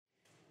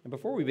And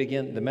before we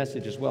begin the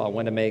message as well, I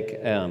want to make,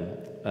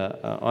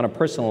 on a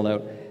personal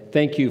note,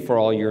 thank you for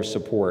all your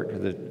support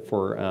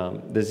for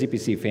the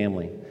ZPC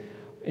family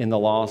in the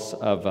loss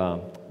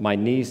of my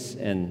niece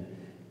and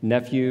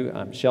nephew,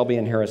 Shelby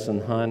and Harrison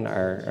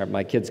Hunn,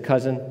 my kid's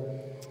cousin,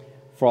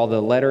 for all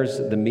the letters,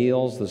 the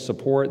meals, the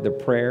support, the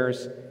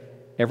prayers,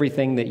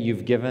 everything that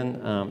you've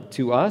given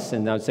to us.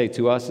 And I would say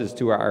to us is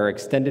to our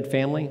extended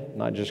family,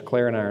 not just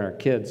Claire and our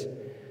kids.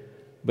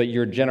 But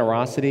your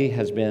generosity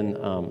has been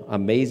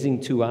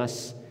amazing to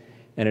us,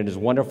 and it is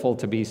wonderful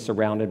to be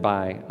surrounded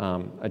by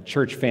a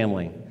church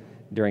family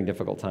during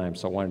difficult times.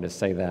 So I wanted to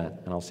say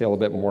that, and I'll say a little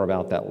bit more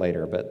about that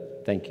later,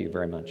 but thank you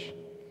very much.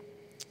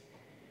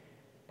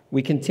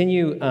 We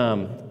continue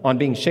on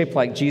being shaped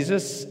like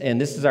Jesus, and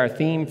this is our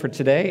theme for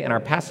today, and our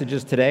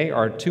passages today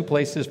are two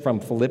places from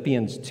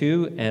Philippians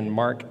 2 and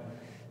Mark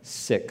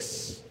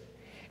 6.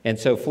 And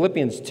so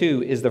Philippians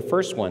 2 is the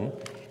first one.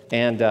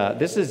 And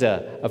this is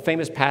a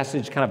famous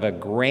passage, kind of a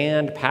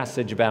grand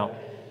passage about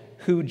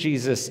who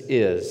Jesus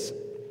is.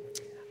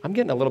 I'm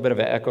getting a little bit of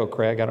an echo,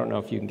 Craig. I don't know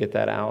if you can get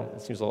that out.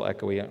 It seems a little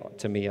echoey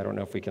to me. I don't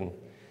know if we can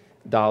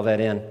dial that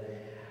in.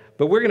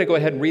 But we're going to go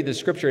ahead and read the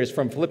scripture. It's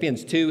from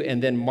Philippians 2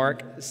 and then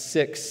Mark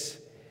 6.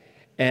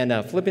 And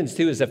Philippians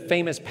 2 is a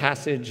famous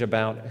passage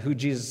about who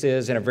Jesus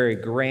is and a very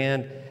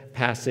grand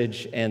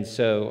passage. And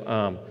so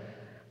I'm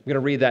going to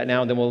read that now,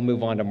 and then we'll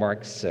move on to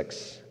Mark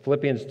 6.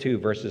 Philippians 2,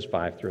 verses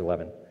 5 through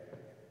 11.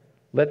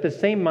 Let the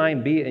same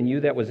mind be in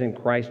you that was in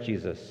Christ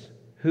Jesus,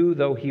 who,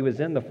 though he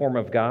was in the form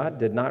of God,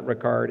 did not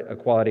regard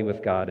equality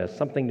with God as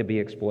something to be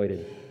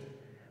exploited,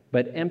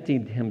 but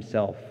emptied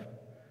himself,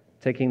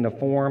 taking the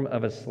form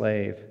of a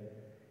slave,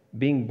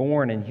 being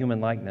born in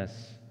human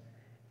likeness,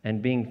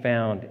 and being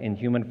found in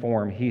human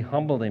form, he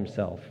humbled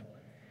himself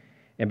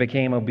and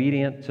became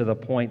obedient to the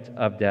point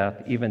of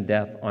death, even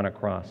death on a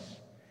cross.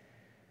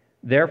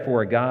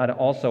 Therefore, God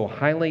also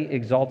highly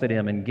exalted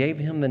him and gave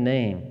him the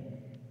name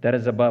that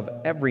is above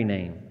every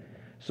name,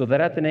 so that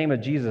at the name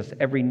of Jesus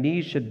every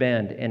knee should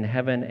bend in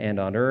heaven and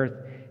on earth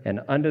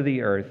and under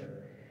the earth,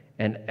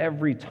 and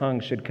every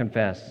tongue should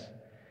confess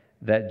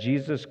that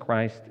Jesus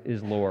Christ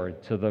is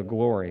Lord, to the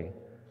glory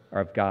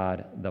of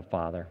God the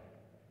Father.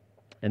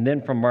 And then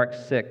from Mark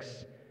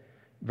 6,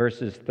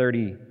 verses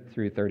 30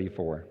 through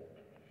 34.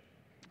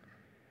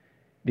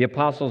 The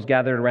apostles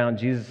gathered around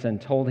Jesus and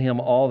told him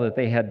all that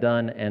they had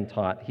done and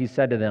taught. He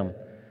said to them,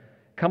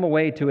 "Come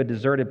away to a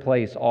deserted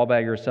place all by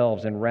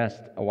yourselves and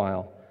rest a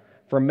while.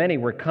 For many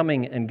were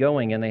coming and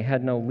going, and they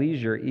had no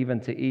leisure even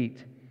to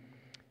eat.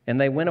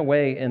 And they went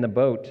away in the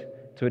boat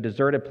to a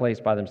deserted place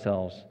by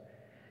themselves.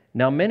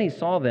 Now many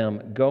saw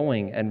them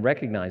going and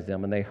recognized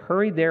them, and they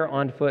hurried there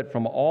on foot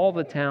from all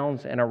the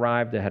towns and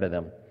arrived ahead of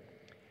them.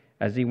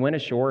 As he went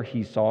ashore,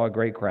 he saw a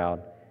great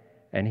crowd,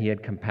 and he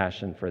had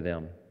compassion for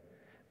them,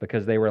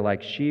 because they were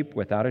like sheep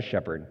without a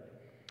shepherd.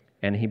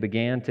 And he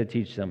began to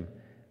teach them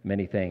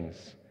many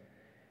things."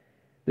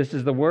 This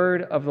is the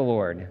word of the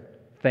Lord.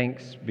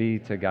 Thanks be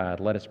to God.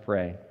 Let us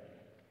pray.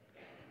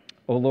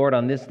 O Lord,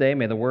 on this day,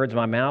 may the words of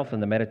my mouth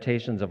and the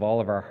meditations of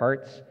all of our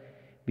hearts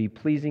be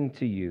pleasing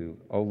to you,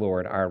 O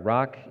Lord, our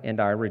rock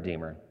and our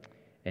Redeemer.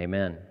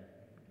 Amen.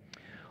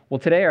 Well,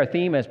 today our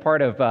theme as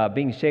part of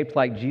being shaped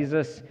like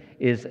Jesus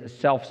is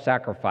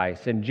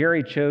self-sacrifice. And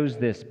Jerry chose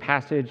this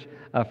passage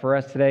for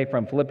us today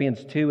from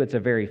Philippians 2. It's a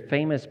very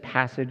famous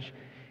passage.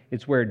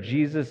 It's where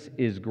Jesus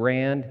is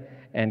grand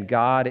and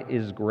God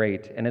is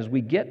great. And as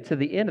we get to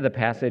the end of the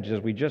passage, as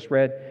we just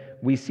read,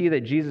 we see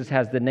that Jesus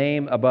has the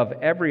name above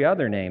every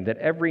other name, that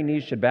every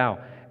knee should bow,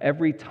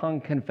 every tongue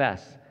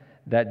confess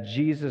that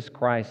Jesus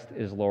Christ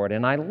is Lord.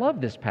 And I love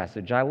this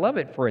passage. I love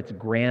it for its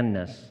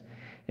grandness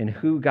and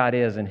who God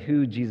is and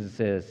who Jesus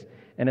is.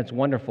 And it's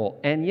wonderful.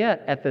 And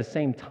yet, at the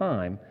same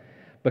time,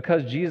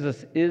 because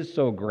Jesus is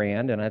so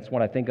grand, and that's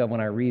what I think of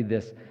when I read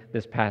this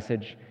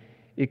passage,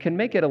 it can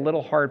make it a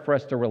little hard for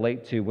us to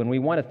relate to when we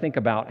want to think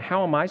about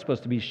how am I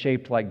supposed to be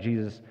shaped like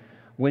Jesus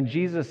when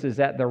Jesus is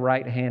at the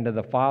right hand of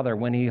the Father,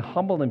 when he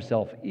humbled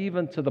himself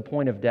even to the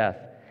point of death.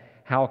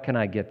 How can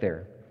I get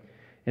there?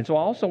 And so I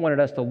also wanted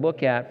us to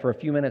look at, for a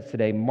few minutes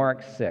today,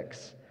 Mark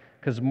 6.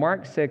 Because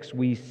Mark 6,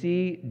 we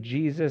see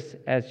Jesus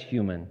as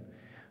human.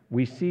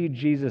 We see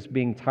Jesus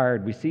being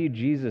tired. We see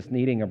Jesus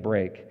needing a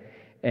break,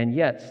 and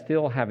yet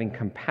still having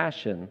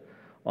compassion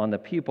on the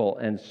people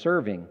and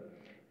serving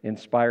in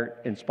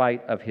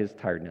spite of his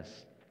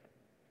tiredness.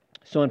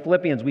 So in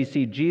Philippians, we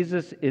see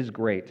Jesus is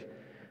great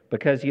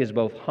because he is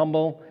both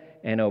humble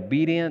and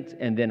obedient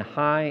and then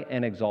high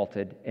and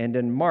exalted. And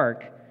in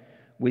Mark,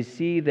 we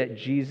see that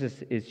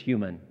Jesus is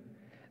human,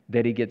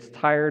 that he gets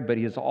tired, but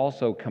he is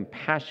also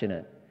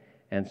compassionate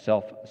and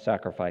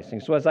self-sacrificing.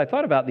 So as I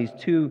thought about these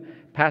two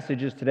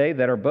passages today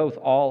that are both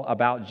all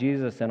about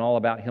Jesus and all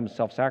about him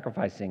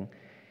self-sacrificing,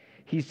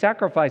 he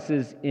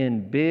sacrifices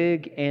in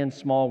big and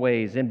small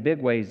ways, in big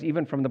ways,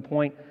 even from the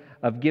point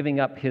of giving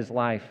up his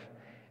life,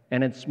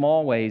 and in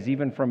small ways,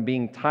 even from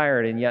being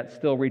tired and yet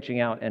still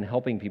reaching out and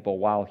helping people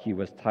while he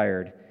was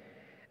tired.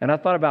 And I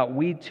thought about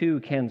we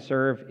too can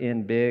serve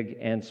in big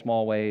and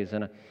small ways,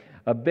 and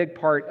a big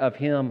part of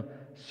him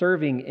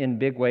serving in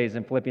big ways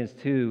in Philippians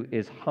 2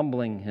 is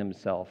humbling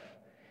himself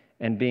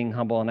and being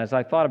humble. And as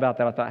I thought about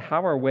that, I thought,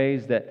 how are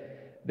ways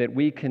that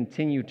we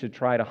continue to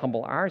try to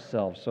humble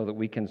ourselves so that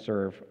we can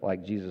serve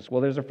like Jesus?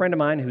 Well, there's a friend of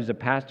mine who's a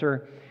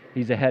pastor.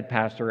 He's a head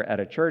pastor at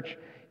a church.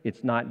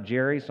 It's not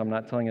Jerry, so I'm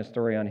not telling a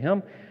story on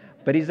him.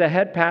 But he's a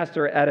head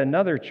pastor at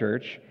another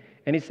church,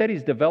 and he said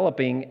he's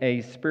developing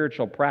a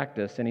spiritual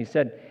practice. And he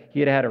said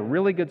he had a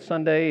really good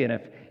Sunday, and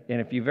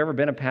if you've ever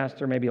been a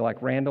pastor, maybe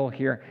like Randall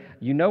here,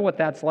 you know what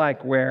that's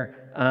like,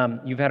 where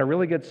you've had a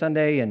really good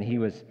Sunday, and he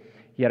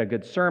had a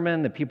good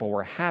sermon, the people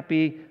were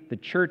happy, the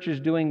church is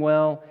doing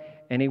well,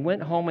 and he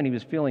went home and he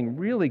was feeling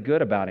really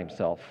good about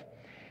himself.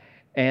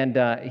 And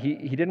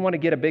he didn't want to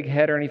get a big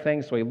head or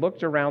anything, so he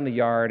looked around the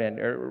yard, and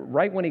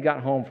right when he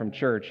got home from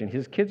church, and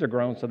his kids are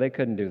grown, so they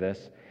couldn't do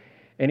this,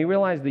 and he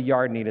realized the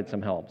yard needed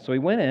some help. So he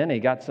went in, he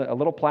got a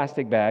little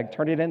plastic bag,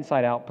 turned it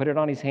inside out, put it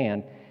on his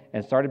hand,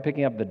 and started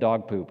picking up the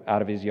dog poop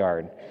out of his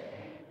yard.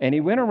 And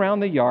he went around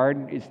the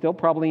yard, he's still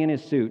probably in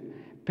his suit,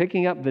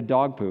 picking up the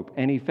dog poop,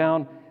 and he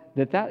found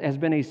that has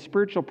been a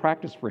spiritual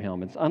practice for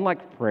him. It's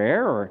unlike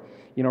prayer or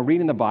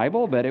reading the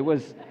Bible, but it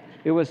was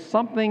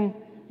something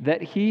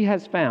that he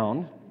has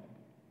found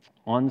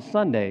on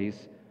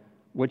Sundays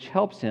which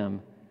helps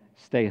him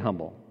stay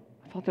humble.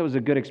 I thought that was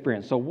a good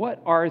experience. So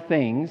what are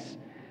things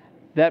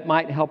that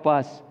might help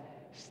us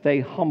stay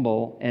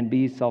humble and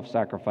be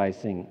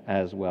self-sacrificing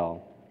as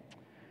well?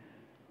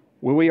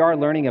 Well, we are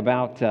learning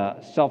about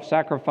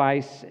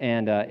self-sacrifice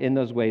and in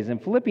those ways.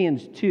 And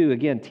Philippians 2,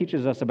 again,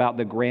 teaches us about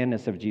the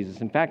grandness of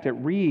Jesus. In fact, it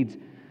reads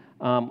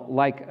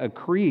like a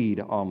creed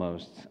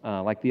almost,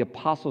 like the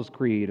Apostles'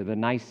 Creed or the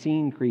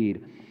Nicene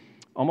Creed,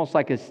 almost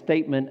like a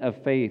statement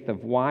of faith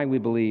of why we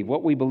believe,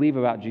 what we believe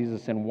about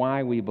Jesus and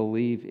why we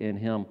believe in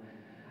him.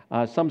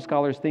 Some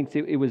scholars think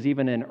it was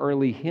even an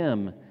early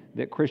hymn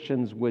that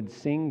Christians would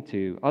sing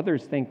to.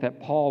 Others think that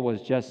Paul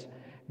was just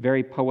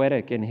very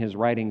poetic in his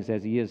writings,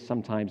 as he is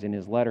sometimes in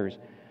his letters.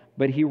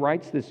 But he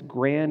writes this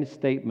grand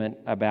statement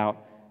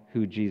about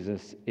who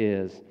Jesus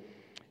is,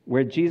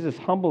 where Jesus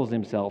humbles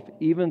himself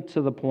even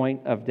to the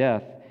point of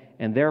death,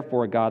 and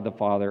therefore God the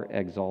Father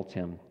exalts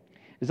him.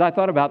 As I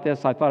thought about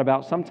this, I thought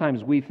about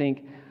sometimes we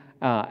think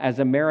as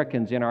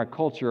Americans in our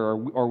culture,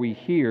 or we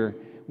hear,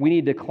 we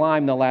need to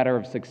climb the ladder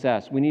of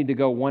success. We need to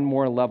go one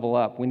more level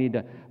up. We need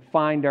to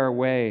find our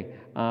way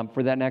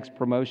for that next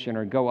promotion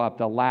or go up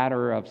the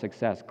ladder of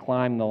success,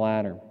 climb the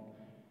ladder.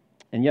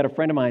 And yet a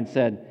friend of mine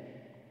said,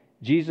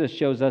 Jesus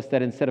shows us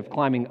that instead of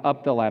climbing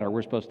up the ladder,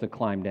 we're supposed to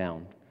climb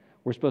down.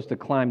 We're supposed to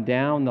climb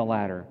down the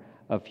ladder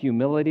of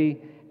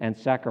humility and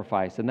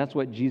sacrifice. And that's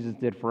what Jesus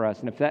did for us.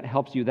 And if that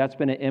helps you, that's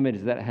been an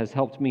image that has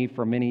helped me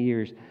for many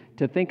years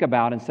to think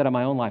about instead of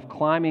my own life,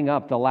 climbing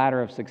up the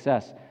ladder of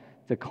success,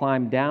 to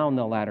climb down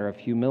the ladder of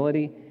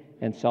humility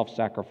and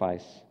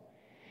self-sacrifice.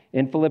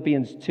 In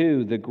Philippians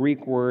 2, the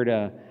Greek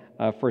word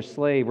for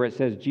slave, where it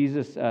says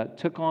Jesus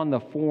took on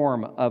the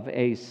form of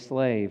a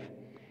slave,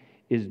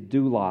 is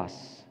doulos.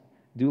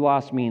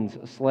 Doulos means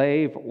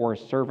slave or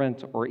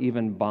servant or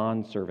even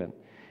bondservant.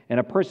 And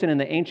a person in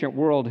the ancient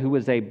world who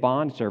was a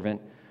bondservant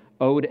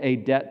owed a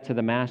debt to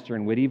the master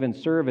and would even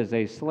serve as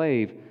a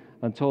slave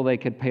until they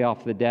could pay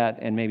off the debt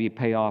and maybe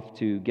pay off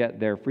to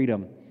get their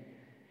freedom.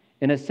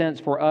 In a sense,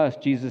 for us,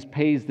 Jesus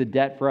pays the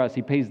debt for us.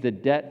 He pays the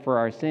debt for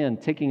our sin,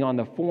 taking on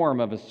the form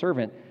of a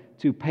servant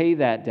to pay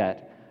that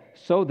debt,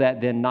 so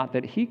that then not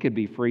that he could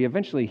be free,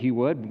 eventually he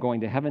would, going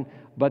to heaven,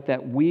 but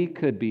that we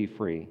could be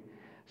free,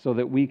 so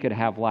that we could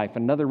have life.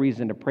 Another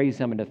reason to praise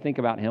him and to think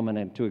about him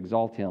and to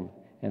exalt him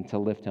and to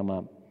lift him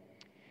up.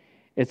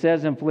 It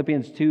says in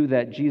Philippians 2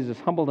 that Jesus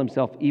humbled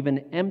himself,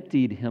 even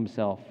emptied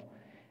himself,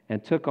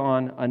 and took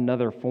on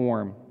another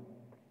form.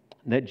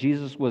 That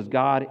Jesus was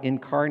God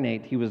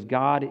incarnate. He was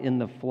God in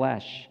the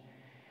flesh.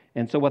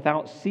 And so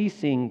without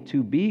ceasing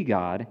to be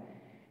God,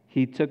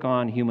 he took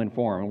on human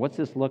form. And what's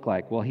this look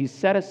like? Well, he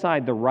set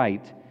aside the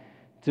right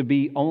to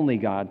be only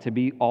God, to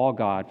be all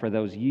God for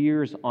those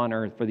years on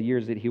earth, for the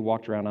years that he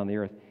walked around on the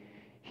earth.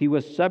 He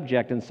was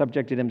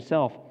subjected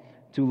himself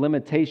to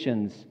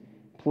limitations,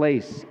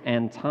 place,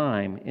 and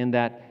time, in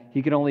that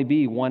he could only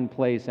be one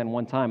place and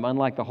one time.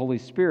 Unlike the Holy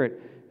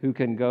Spirit, who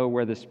can go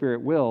where the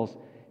Spirit wills,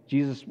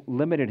 Jesus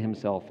limited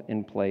himself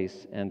in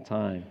place and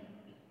time.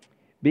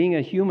 Being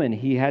a human,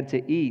 he had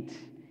to eat.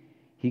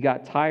 He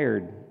got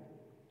tired.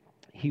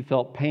 He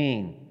felt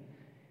pain.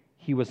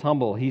 He was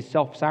humble. He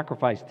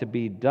self-sacrificed to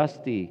be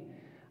dusty,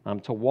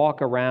 to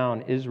walk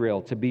around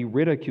Israel, to be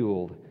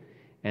ridiculed,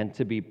 and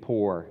to be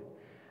poor.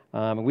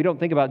 We don't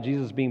think about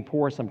Jesus being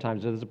poor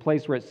sometimes. There's a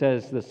place where it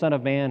says, the Son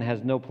of Man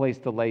has no place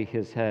to lay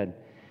his head.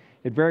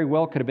 It very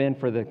well could have been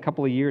for the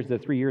couple of years, the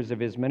 3 years of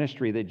his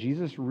ministry, that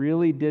Jesus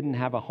really didn't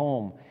have a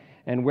home.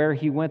 And where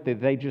he went, that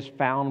they just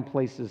found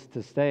places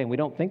to stay. And we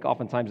don't think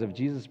oftentimes of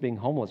Jesus being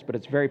homeless, but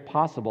it's very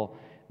possible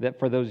that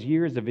for those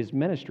years of his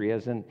ministry,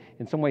 as in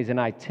some ways an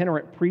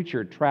itinerant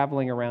preacher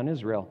traveling around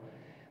Israel,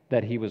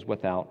 that he was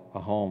without a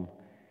home.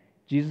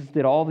 Jesus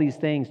did all these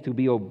things to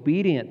be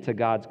obedient to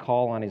God's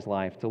call on his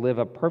life, to live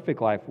a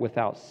perfect life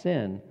without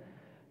sin,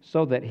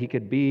 so that he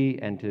could be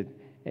and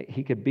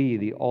He could be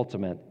the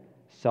ultimate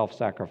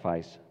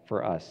self-sacrifice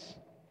for us.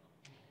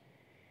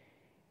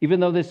 Even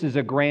though this is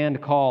a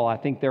grand call, I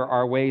think there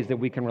are ways that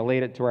we can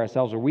relate it to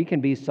ourselves, or we can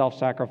be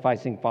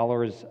self-sacrificing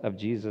followers of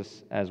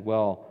Jesus as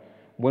well.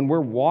 When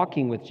we're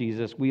walking with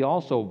Jesus, we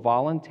also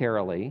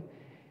voluntarily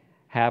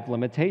have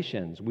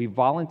limitations. We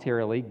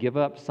voluntarily give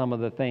up some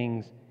of the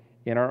things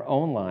in our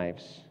own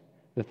lives,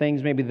 the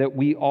things maybe that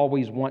we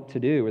always want to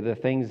do, or the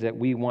things that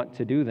we want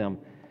to do them,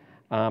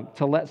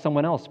 to let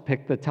someone else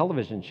pick the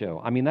television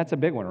show. I mean, that's a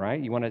big one, right?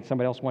 You want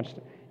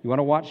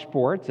to watch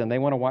sports, and they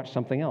want to watch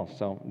something else.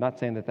 So I'm not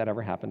saying that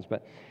ever happens,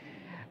 but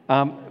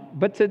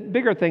to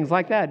bigger things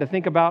like that, to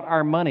think about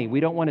our money. We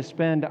don't want to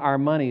spend our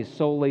money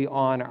solely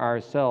on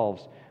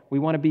ourselves. We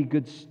want to be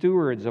good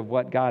stewards of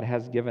what God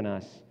has given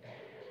us.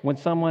 When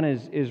someone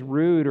is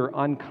rude or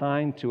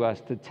unkind to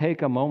us, to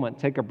take a moment,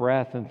 take a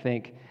breath, and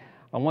think,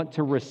 I want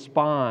to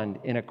respond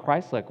in a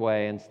Christ-like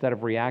way instead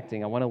of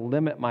reacting. I want to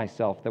limit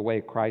myself the way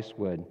Christ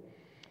would.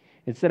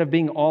 Instead of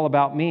being all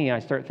about me, I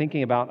start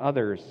thinking about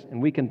others.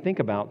 And we can think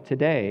about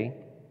today,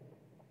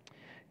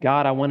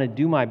 God, I want to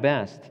do my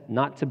best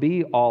not to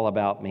be all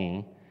about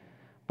me,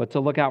 but to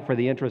look out for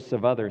the interests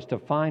of others, to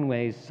find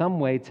ways, some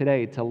way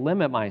today, to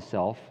limit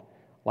myself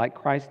like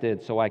Christ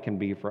did so I can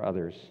be for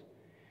others.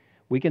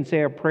 We can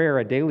say a prayer,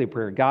 a daily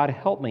prayer, God,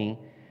 help me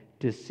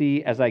to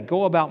see as I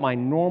go about my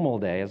normal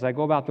day, as I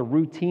go about the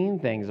routine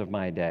things of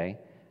my day,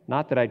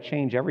 not that I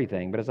change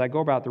everything, but as I go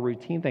about the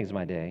routine things of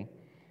my day,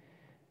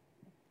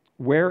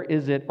 where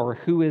is it or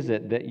who is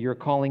it that you're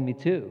calling me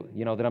to?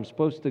 That I'm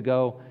supposed to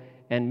go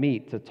and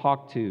meet, to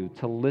talk to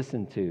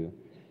listen to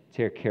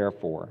care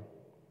for.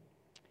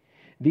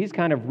 These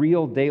kind of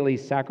real daily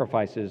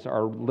sacrifices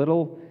are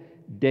little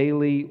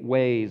daily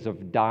ways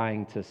of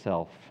dying to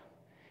self.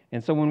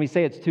 And so when we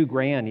say it's too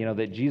grand,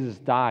 that Jesus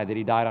died, that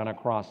he died on a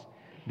cross,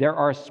 there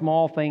are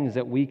small things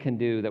that we can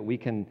do, that we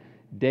can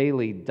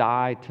daily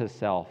die to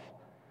self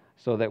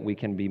so that we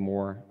can be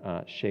more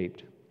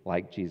shaped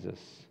like Jesus.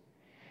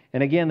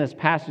 And again, this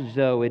passage,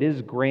 though, it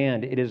is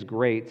grand, it is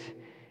great,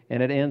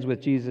 and it ends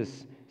with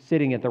Jesus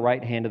sitting at the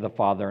right hand of the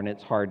Father, and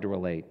it's hard to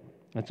relate.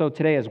 And so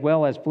today, as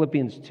well as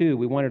Philippians 2,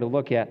 we wanted to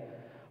look at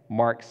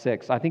Mark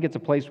 6. I think it's a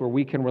place where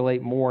we can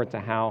relate more to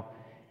how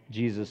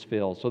Jesus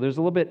feels. So there's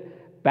a little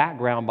bit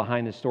background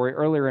behind this story.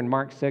 Earlier in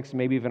Mark 6,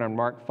 maybe even on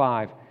Mark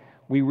 5,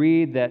 we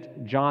read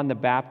that John the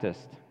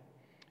Baptist,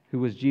 who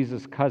was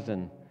Jesus'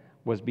 cousin,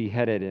 was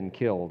beheaded and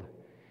killed.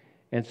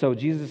 And so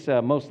Jesus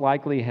most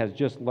likely has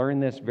just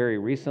learned this very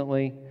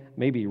recently,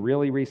 maybe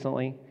really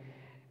recently.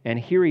 And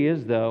here he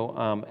is,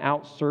 though,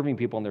 out serving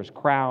people, and there's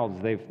crowds.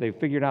 They've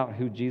figured out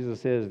who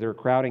Jesus is. They're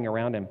crowding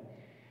around him.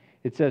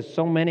 It says,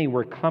 so many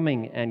were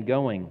coming and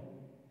going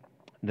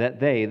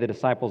that they, the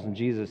disciples and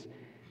Jesus,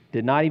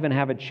 did not even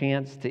have a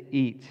chance to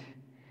eat.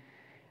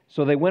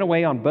 So they went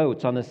away on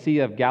boats on the Sea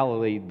of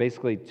Galilee,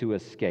 basically to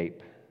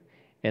escape.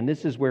 And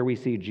this is where we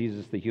see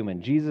Jesus the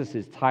human. Jesus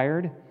is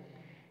tired.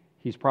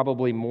 He's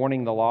probably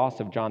mourning the loss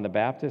of John the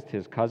Baptist,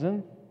 his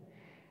cousin,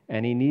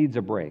 and he needs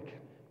a break.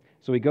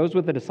 So he goes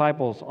with the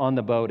disciples on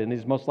the boat, and this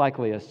is most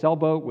likely a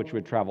sailboat, which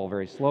would travel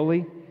very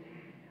slowly.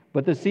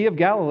 But the Sea of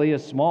Galilee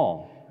is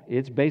small.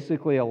 It's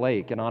basically a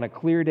lake, and on a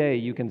clear day,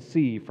 you can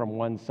see from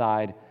one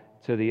side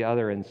to the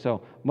other. And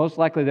so most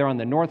likely they're on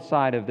the north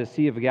side of the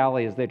Sea of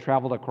Galilee as they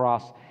traveled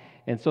across.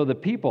 And so the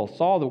people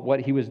saw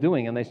what he was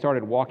doing, and they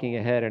started walking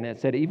ahead. And it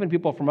said even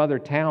people from other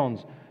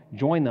towns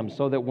joined them,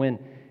 so that when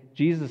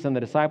Jesus and the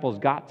disciples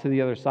got to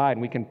the other side,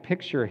 and we can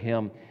picture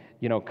him,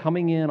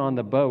 coming in on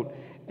the boat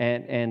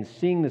and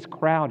seeing this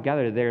crowd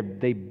gathered there.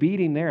 They beat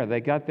him there. They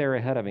got there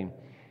ahead of him.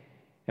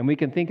 And we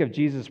can think of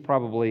Jesus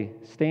probably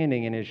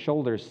standing and his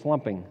shoulders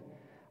slumping,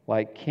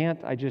 like, can't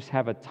I just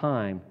have a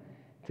time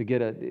to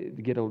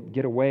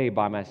get away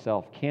by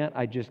myself? Can't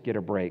I just get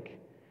a break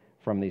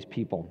from these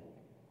people?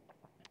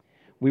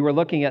 We were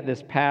looking at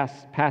this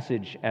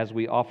passage, as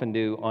we often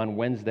do on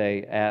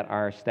Wednesday at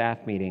our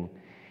staff meeting,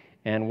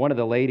 and one of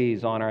the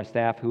ladies on our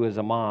staff, who is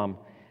a mom,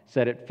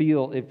 said it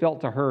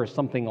felt to her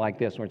something like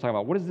this. When we're talking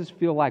about, what does this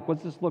feel like?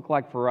 What does this look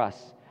like for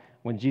us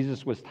when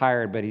Jesus was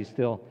tired, but he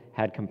still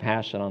had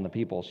compassion on the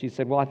people? She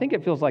said, well, I think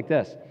it feels like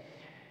this.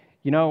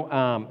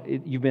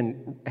 You've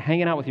been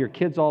hanging out with your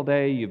kids all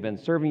day, you've been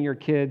serving your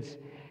kids,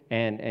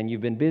 and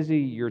you've been busy,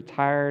 you're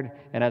tired,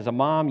 and as a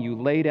mom, you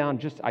lay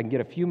down, I can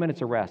get a few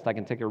minutes of rest, I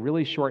can take a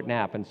really short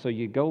nap, and so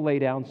you go lay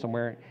down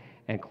somewhere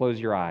and close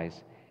your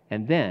eyes,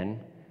 and then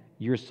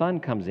your son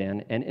comes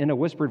in, and in a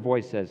whispered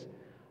voice says,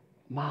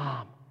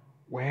 Mom,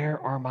 where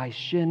are my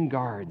shin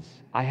guards?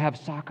 I have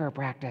soccer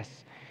practice.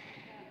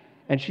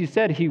 And she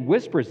said he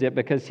whispers it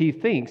because he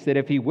thinks that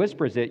if he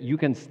whispers it, you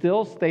can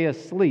still stay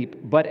asleep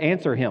but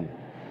answer him.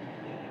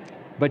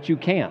 But you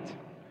can't.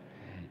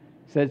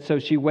 Said so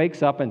she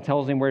wakes up and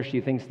tells him where she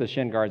thinks the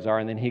shin guards are,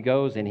 and then he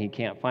goes and he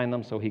can't find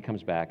them, so he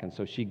comes back. And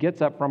so she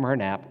gets up from her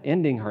nap,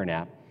 ending her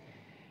nap,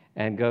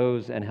 and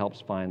goes and helps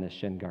find the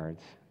shin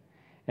guards.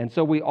 And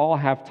so we all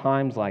have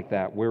times like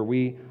that where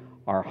we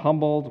are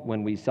humbled,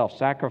 when we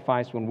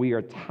self-sacrifice, when we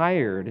are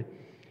tired,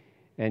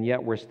 and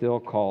yet we're still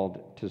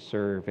called to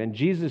serve. And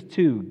Jesus,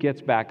 too,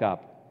 gets back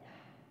up.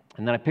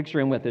 And then I picture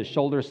him with his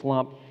shoulder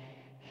slump.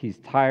 He's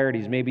tired.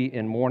 He's maybe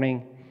in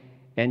mourning.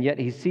 And yet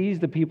he sees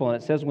the people,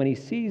 and it says when he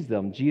sees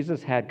them,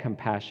 Jesus had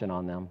compassion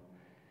on them.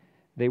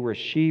 They were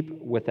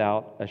sheep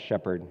without a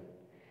shepherd.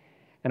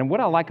 And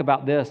what I like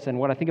about this, and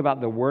what I think about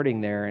the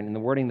wording there, and the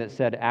wording that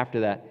said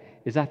after that,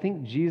 is I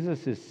think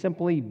Jesus is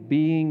simply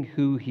being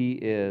who he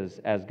is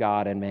as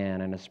God and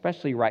man, and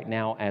especially right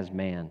now as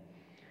man.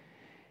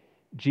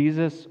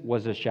 Jesus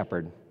was a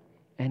shepherd,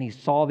 and he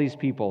saw these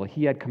people.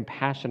 He had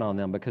compassion on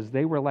them because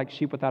they were like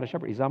sheep without a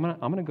shepherd. He said, I'm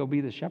going to go be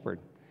the shepherd.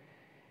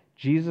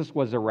 Jesus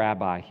was a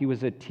rabbi. He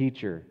was a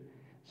teacher.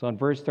 So in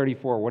verse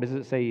 34, what does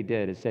it say he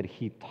did? It said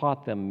he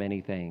taught them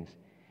many things.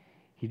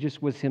 He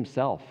just was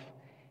himself.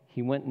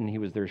 He went and he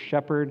was their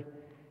shepherd,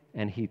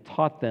 and he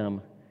taught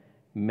them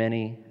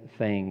many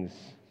things.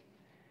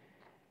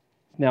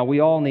 Now, we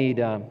all need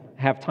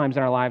have times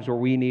in our lives where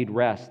we need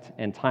rest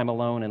and time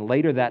alone, and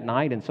later that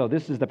night, and so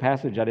this is the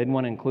passage, I didn't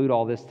want to include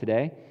all this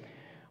today,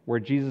 where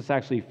Jesus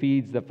actually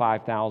feeds the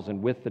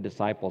 5,000 with the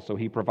disciples, so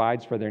he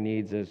provides for their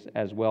needs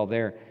as well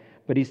there.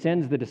 But he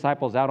sends the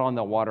disciples out on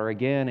the water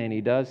again, and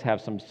he does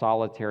have some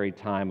solitary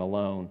time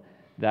alone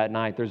that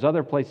night. There's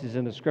other places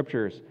in the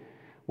scriptures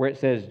where it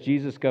says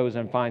Jesus goes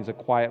and finds a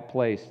quiet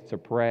place to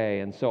pray.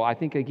 And so I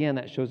think, again,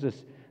 that shows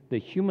us the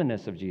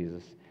humanness of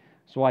Jesus.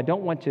 So I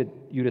don't want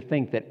you to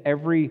think that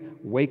every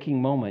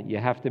waking moment you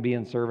have to be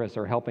in service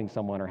or helping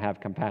someone or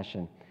have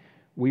compassion.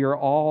 We are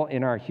all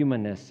in our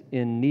humanness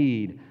in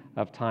need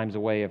of times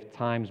away, of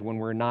times when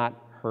we're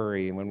not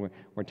hurry, and when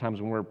we're times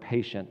when we're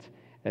patient,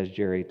 as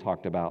Jerry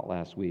talked about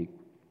last week.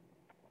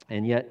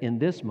 And yet in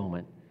this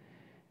moment,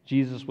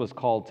 Jesus was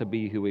called to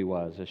be who he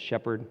was, a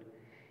shepherd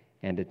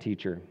and a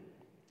teacher.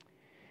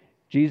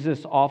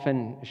 Jesus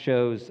often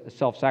shows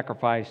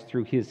self-sacrifice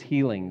through his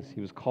healings.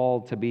 He was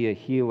called to be a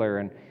healer,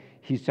 and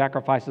he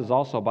sacrifices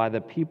also by the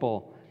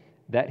people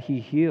that he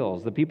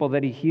heals. The people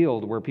that he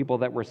healed were people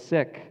that were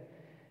sick,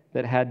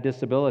 that had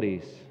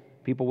disabilities,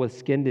 people with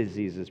skin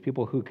diseases,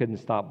 people who couldn't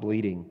stop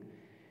bleeding,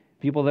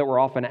 people that were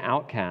often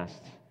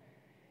outcast.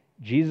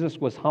 Jesus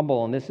was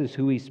humble, and this is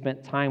who he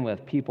spent time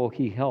with, people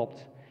he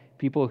helped,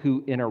 people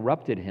who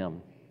interrupted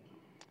him,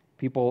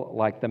 people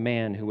like the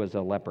man who was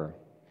a leper.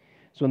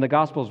 So in the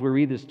Gospels, we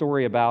read the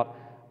story about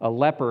a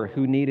leper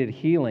who needed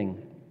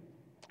healing.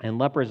 And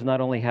lepers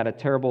not only had a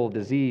terrible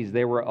disease,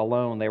 they were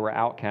alone, they were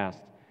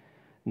outcast.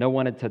 No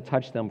one wanted to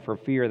touch them for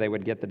fear they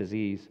would get the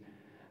disease.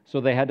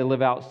 So they had to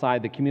live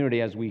outside the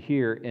community, as we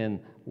hear, in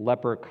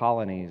leper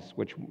colonies,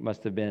 which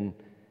must have been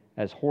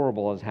as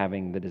horrible as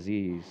having the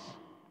disease.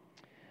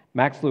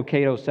 Max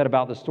Lucado said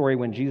about the story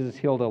when Jesus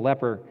healed a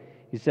leper,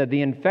 he said,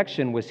 the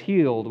infection was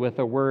healed with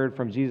a word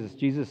from Jesus.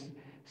 Jesus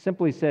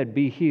simply said,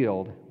 be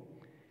healed.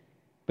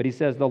 But he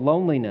says the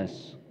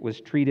loneliness was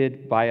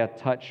treated by a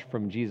touch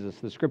from Jesus.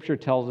 The scripture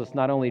tells us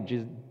not only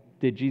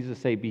did Jesus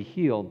say, be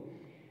healed,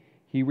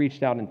 he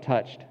reached out and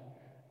touched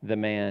the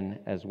man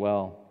as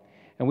well.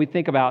 And we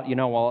think about,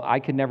 well, I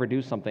could never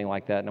do something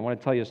like that. And I want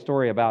to tell you a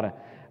story about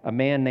a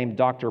man named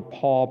Dr.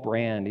 Paul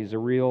Brand. He's a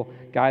real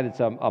guy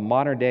that's a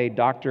modern-day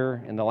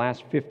doctor in the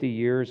last 50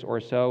 years or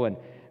so. And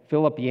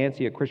Philip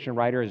Yancey, a Christian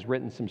writer, has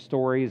written some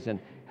stories and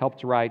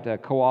helped to write,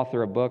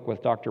 co-author a book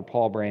with Dr.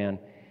 Paul Brand.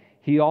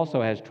 He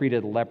also has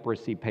treated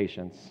leprosy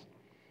patients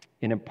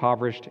in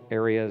impoverished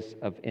areas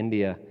of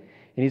India.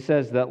 And he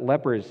says that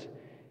lepers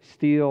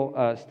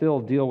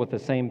still deal with the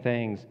same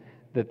things,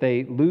 that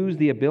they lose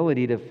the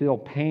ability to feel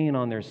pain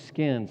on their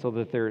skin so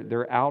that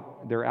their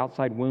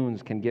outside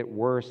wounds can get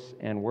worse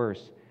and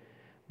worse.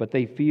 But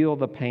they feel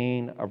the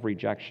pain of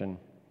rejection.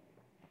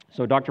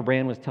 So Dr.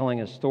 Brand was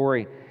telling a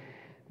story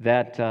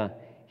that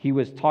he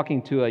was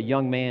talking to a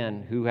young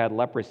man who had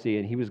leprosy,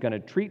 and he was going to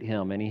treat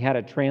him, and he had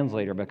a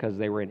translator because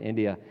they were in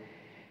India.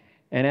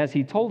 And as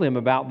he told him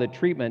about the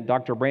treatment,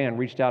 Dr. Brand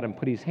reached out and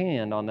put his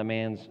hand on the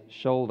man's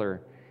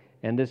shoulder.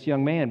 And this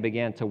young man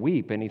began to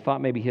weep, and he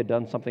thought maybe he had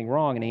done something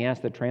wrong. And he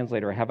asked the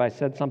translator, have I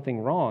said something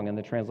wrong? And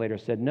the translator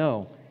said,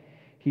 no.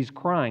 He's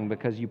crying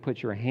because you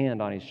put your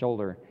hand on his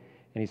shoulder.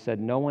 And he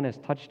said, no one has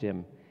touched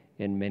him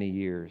in many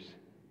years.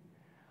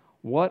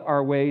 What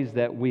are ways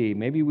that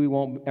maybe we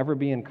won't ever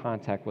be in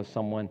contact with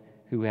someone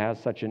who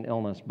has such an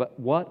illness, but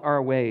what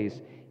are ways,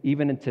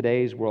 even in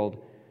today's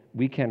world,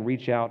 we can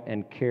reach out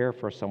and care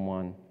for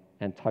someone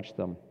and touch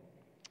them?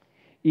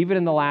 Even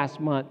in the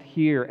last month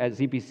here at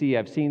ZPC,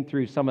 I've seen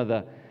through some of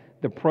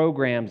the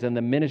programs and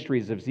the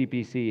ministries of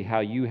ZPC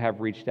how you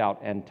have reached out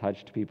and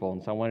touched people.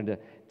 And so I wanted to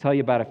tell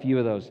you about a few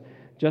of those.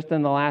 Just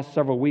in the last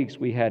several weeks,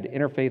 we had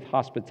Interfaith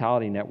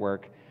Hospitality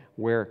Network,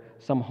 where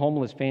some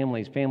homeless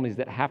families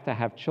that have to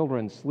have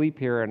children sleep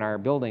here in our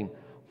building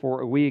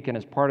for a week, and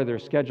as part of their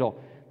schedule,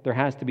 there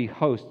has to be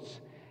hosts,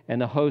 and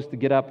the hosts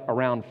get up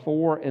around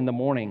 4 in the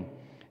morning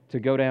to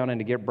go down and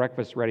to get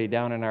breakfast ready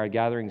down in our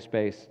gathering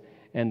space,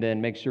 and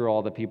then make sure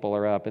all the people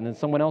are up. And then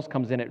someone else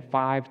comes in at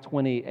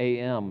 5:20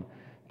 a.m.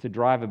 to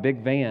drive a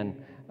big van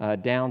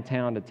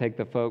downtown to take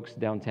the folks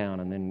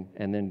downtown,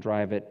 and then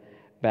drive it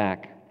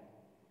back.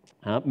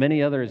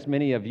 Many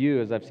of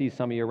you, as I've seen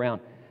some of you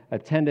around,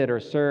 attended or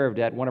served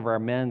at one of our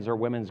men's or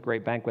women's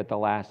great banquet the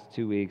last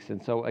 2 weeks.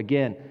 And so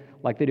again,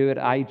 like they do at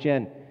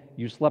IHN,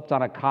 you slept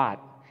on a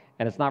cot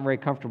and it's not very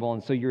comfortable.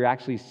 And so you're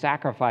actually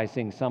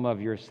sacrificing some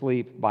of your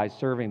sleep by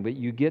serving, but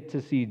you get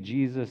to see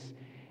Jesus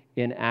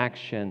in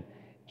action,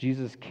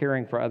 Jesus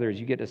caring for others.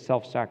 You get to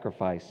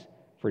self-sacrifice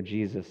for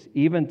Jesus.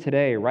 Even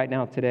today, right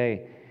now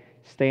today,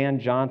 Stan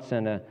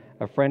Johnson,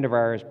 a friend of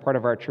ours, part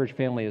of our church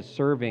family, is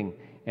serving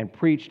and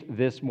preached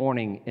this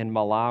morning in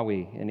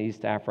Malawi in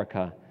East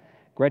Africa.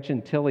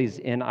 Gretchen Tilley's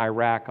in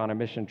Iraq on a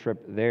mission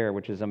trip there,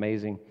 which is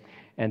amazing.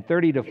 And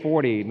 30 to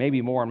 40,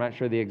 maybe more, I'm not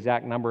sure the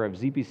exact number, of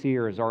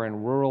ZPCers are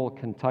in rural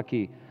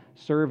Kentucky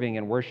serving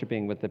and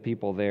worshiping with the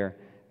people there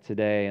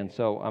today. And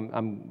so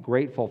I'm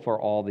grateful for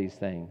all these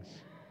things.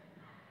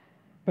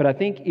 But I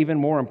think even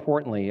more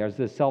importantly, there's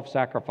this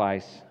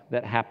self-sacrifice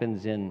that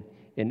happens in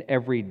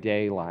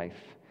everyday life.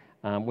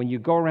 When you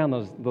go around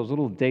those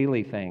little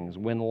daily things,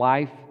 when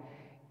life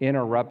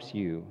interrupts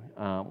you,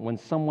 when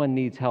someone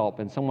needs help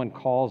and someone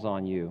calls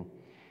on you,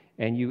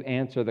 and you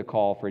answer the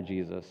call for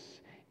Jesus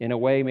in a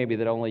way maybe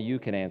that only you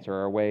can answer,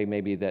 or a way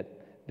maybe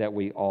that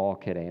we all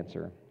could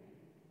answer.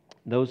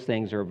 Those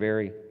things are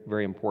very,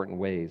 very important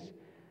ways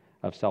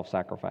of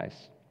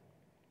self-sacrifice.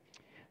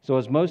 So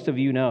as most of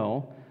you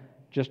know,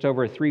 just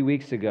over 3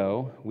 weeks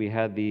ago, we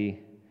had the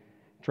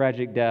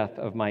tragic death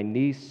of my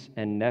niece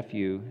and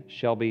nephew,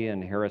 Shelby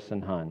and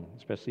Harrison Hunn.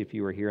 Especially if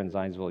you were here in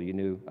Zionsville, you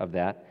knew of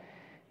that.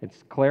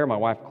 It's Claire, my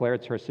wife Claire,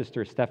 it's her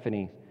sister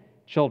Stephanie,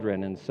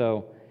 children. And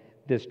so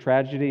this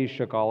tragedy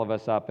shook all of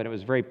us up, and it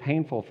was very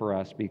painful for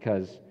us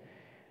because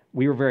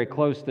we were very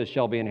close to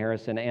Shelby and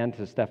Harrison and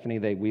to Stephanie.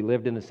 We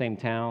lived in the same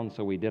town,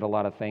 so we did a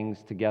lot of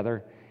things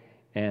together.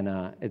 And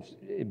it's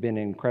been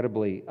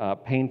incredibly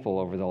painful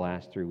over the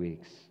last 3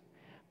 weeks.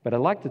 But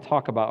I'd like to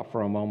talk about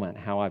for a moment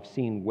how I've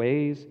seen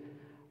ways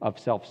of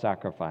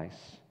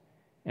self-sacrifice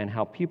and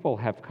how people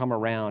have come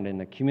around in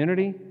the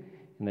community,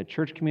 in the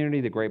church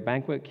community, the Great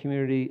Banquet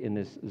community, in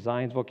this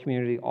Zionsville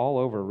community, all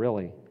over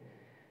really,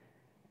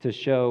 to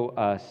show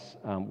us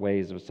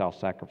ways of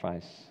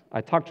self-sacrifice.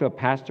 I talked to a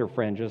pastor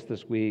friend just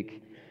this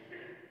week,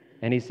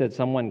 and he said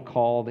someone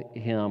called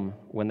him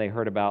when they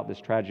heard about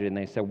this tragedy, and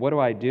they said, "What do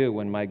I do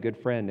when my good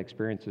friend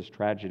experiences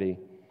tragedy?"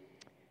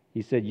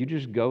 He said, "You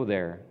just go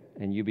there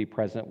and you be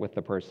present with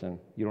the person.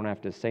 You don't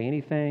have to say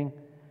anything,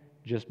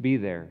 just be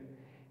there.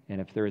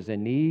 And if there is a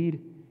need,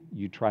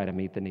 you try to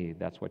meet the need.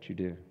 That's what you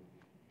do."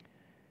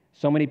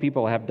 So many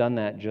people have done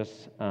that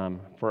just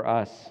for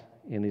us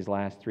in these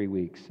last 3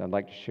 weeks. I'd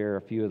like to share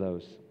a few of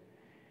those.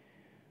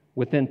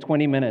 Within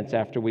 20 minutes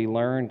after we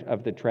learned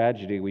of the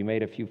tragedy, we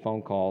made a few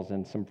phone calls,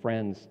 and some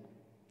friends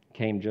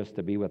came just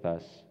to be with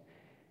us,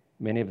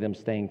 many of them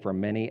staying for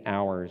many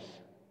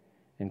hours,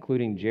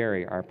 including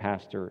Jerry, our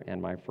pastor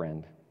and my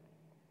friend.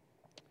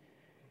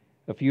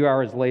 A few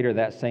hours later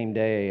that same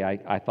day,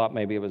 I thought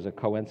maybe it was a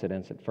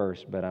coincidence at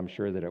first, but I'm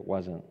sure that it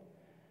wasn't.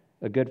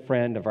 A good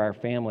friend of our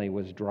family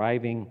was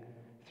driving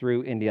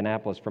through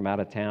Indianapolis from out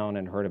of town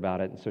and heard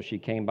about it, and so she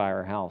came by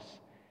our house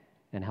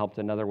and helped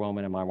another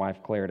woman and my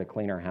wife Claire to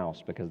clean our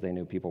house because they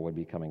knew people would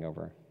be coming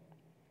over.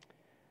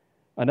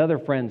 Another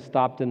friend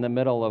stopped in the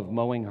middle of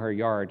mowing her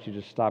yard. She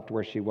just stopped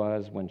where she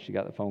was when she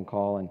got the phone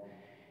call, and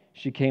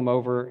she came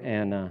over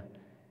and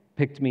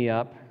picked me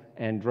up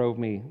and drove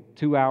me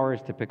 2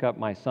 hours to pick up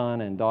my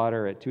son and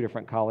daughter at 2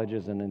 different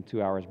colleges, and then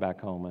 2 hours back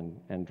home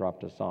and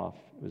dropped us off.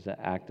 It was an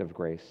act of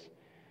grace.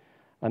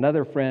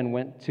 Another friend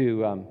went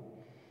to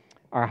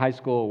our high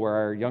school where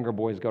our younger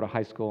boys go to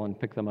high school and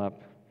picked them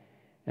up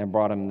and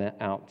brought them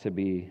out to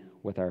be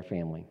with our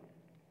family.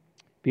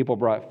 People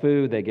brought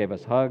food. They gave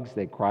us hugs.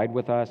 They cried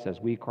with us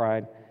as we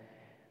cried.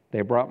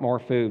 They brought more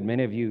food.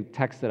 Many of you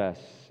texted us.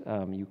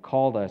 You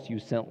called us. You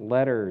sent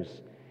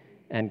letters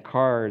and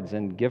cards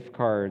and gift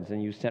cards,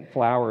 and you sent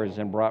flowers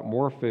and brought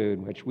more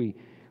food, which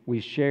we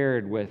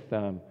shared with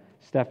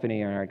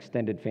Stephanie and our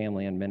extended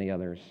family and many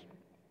others.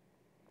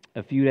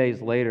 A few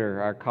days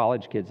later, our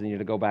college kids needed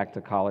to go back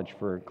to college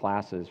for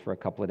classes for a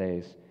couple of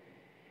days.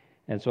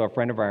 And so a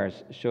friend of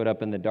ours showed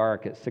up in the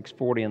dark at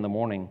 6:40 in the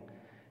morning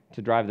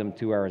to drive them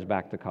 2 hours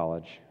back to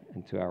college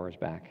and 2 hours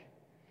back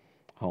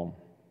home.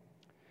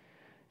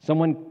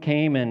 Someone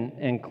came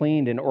and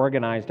cleaned and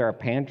organized our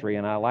pantry,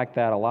 and I liked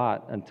that a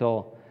lot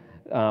until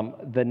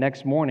the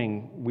next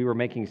morning we were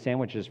making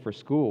sandwiches for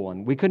school,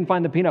 and we couldn't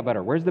find the peanut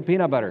butter. Where's the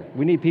peanut butter?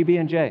 We need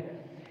PB&J.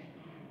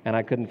 And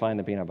I couldn't find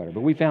the peanut butter,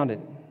 but we found it,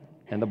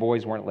 and the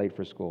boys weren't late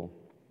for school.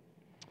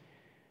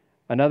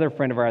 Another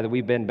friend of ours that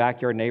we've been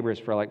backyard neighbors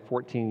for like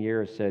 14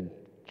 years said,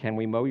 "Can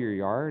we mow your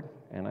yard?"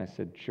 And I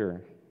said,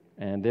 "Sure."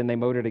 And then they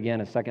mowed it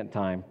again a second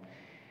time.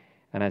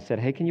 And I said,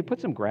 "Hey, can you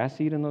put some grass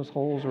seed in those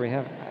holes where we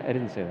have?" I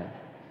didn't say that.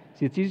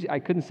 See, it's easy. I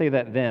couldn't say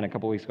that then a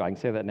couple weeks ago. I can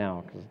say that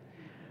now.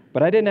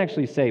 But I didn't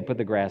actually say put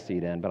the grass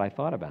seed in, but I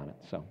thought about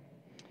it.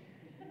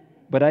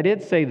 But I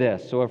did say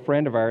this. So a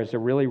friend of ours, a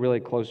really, really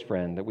close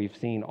friend that we've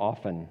seen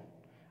often,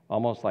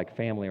 almost like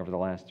family over the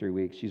last 3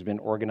 weeks, she's been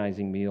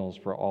organizing meals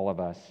for all of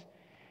us.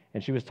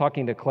 And she was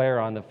talking to Claire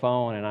on the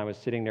phone, and I was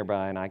sitting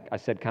nearby, and I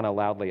said kind of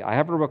loudly, "I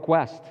have a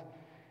request."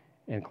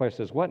 And Claire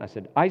says, what? And I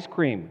said, ice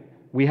cream.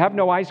 We have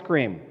no ice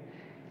cream.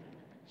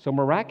 So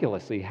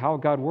miraculously, how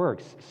God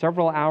works,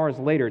 several hours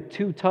later,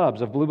 2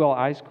 tubs of Bluebell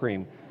ice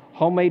cream,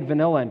 homemade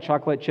vanilla and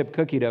chocolate chip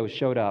cookie dough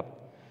showed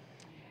up.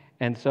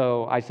 And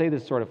so I say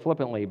this sort of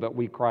flippantly, but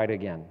we cried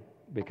again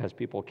because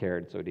people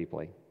cared so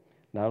deeply.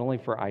 Not only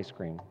for ice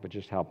cream, but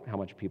just how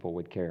much people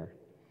would care.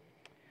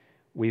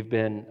 We've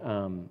been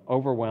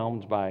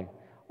overwhelmed by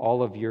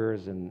all of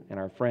yours and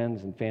our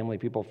friends and family,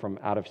 people from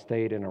out of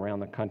state and around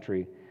the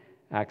country,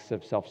 acts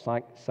of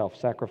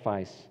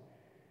self-sacrifice,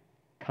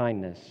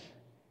 kindness,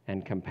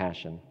 and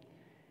compassion.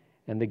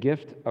 And the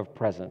gift of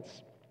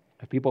presence,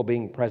 of people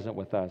being present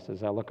with us.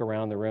 As I look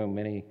around the room,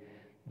 many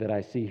that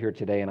I see here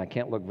today, and I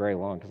can't look very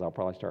long because I'll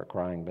probably start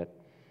crying, but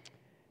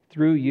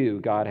through you,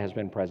 God has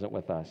been present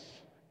with us.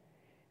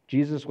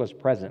 Jesus was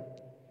present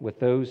with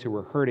those who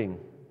were hurting,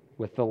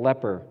 with the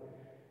leper,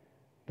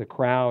 the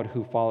crowd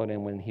who followed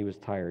him when he was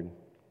tired.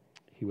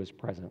 He was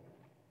present.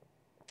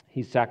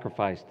 He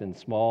sacrificed in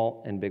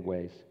small and big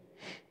ways.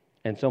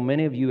 And so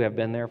many of you have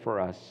been there for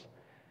us,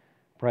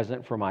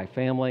 present for my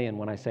family, and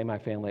when I say my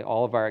family,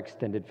 all of our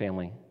extended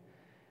family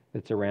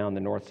that's around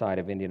the north side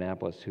of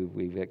Indianapolis who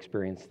we've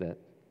experienced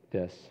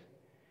this.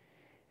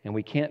 And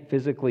we can't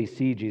physically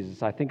see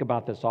Jesus. I think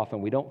about this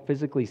often. We don't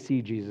physically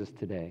see Jesus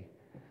today,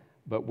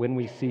 but when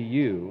we see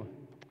you,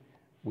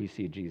 we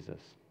see Jesus.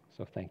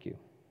 So thank you.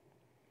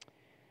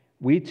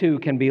 We too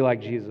can be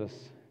like Jesus.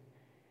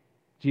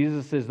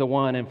 Jesus is the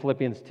one in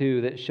Philippians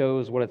 2 that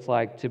shows what it's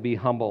like to be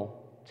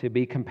humble, to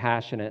be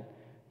compassionate,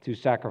 to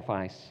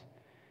sacrifice.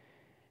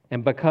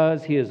 And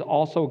because he is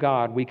also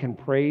God, we can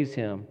praise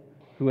him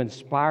who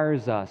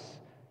inspires us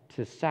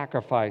to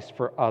sacrifice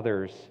for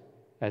others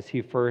as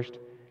he first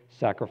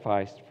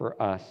sacrificed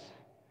for us.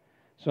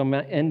 So I'm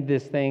going to end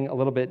this thing a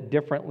little bit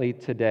differently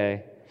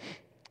today.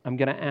 I'm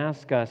going to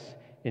ask us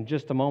in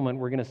just a moment,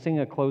 we're going to sing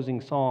a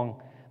closing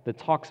song that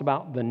talks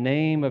about the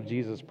name of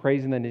Jesus,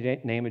 praising the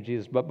name of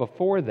Jesus. But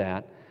before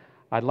that,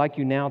 I'd like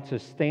you now to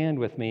stand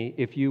with me,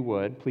 if you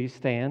would. Please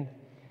stand.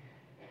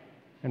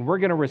 And we're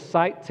going to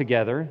recite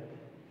together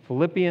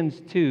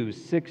Philippians 2,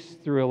 6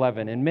 through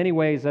 11. In many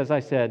ways, as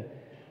I said,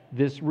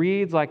 this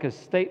reads like a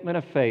statement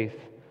of faith,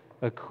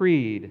 a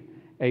creed,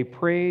 a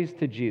praise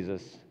to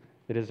Jesus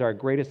that is our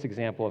greatest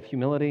example of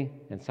humility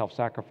and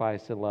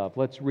self-sacrifice and love.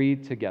 Let's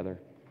read together.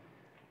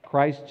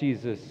 Christ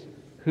Jesus,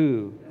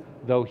 who,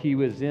 though he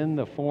was in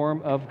the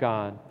form of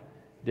God,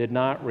 did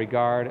not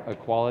regard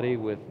equality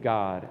with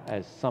God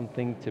as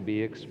something to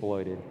be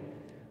exploited,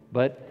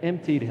 but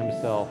emptied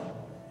himself,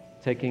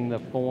 taking the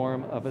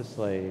form of a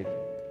slave,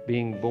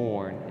 being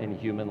born in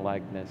human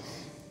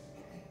likeness.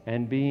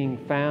 And being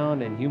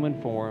found in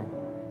human form,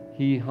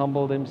 he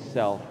humbled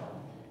himself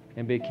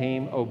and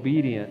became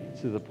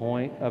obedient to the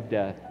point of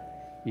death,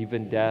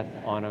 even death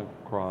on a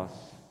cross.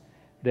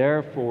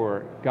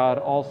 Therefore, God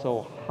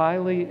also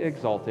highly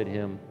exalted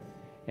him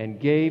and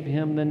gave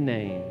him the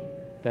name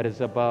that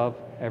is above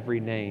every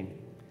name,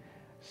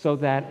 so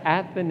that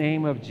at the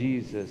name of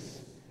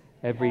Jesus,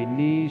 every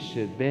knee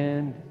should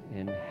bend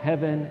in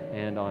heaven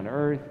and on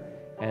earth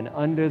and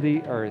under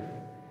the earth,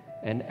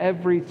 and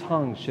every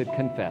tongue should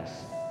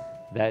confess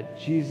that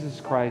Jesus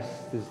Christ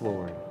is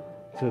Lord,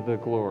 to the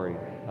glory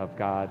of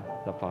God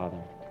the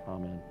Father.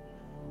 Amen.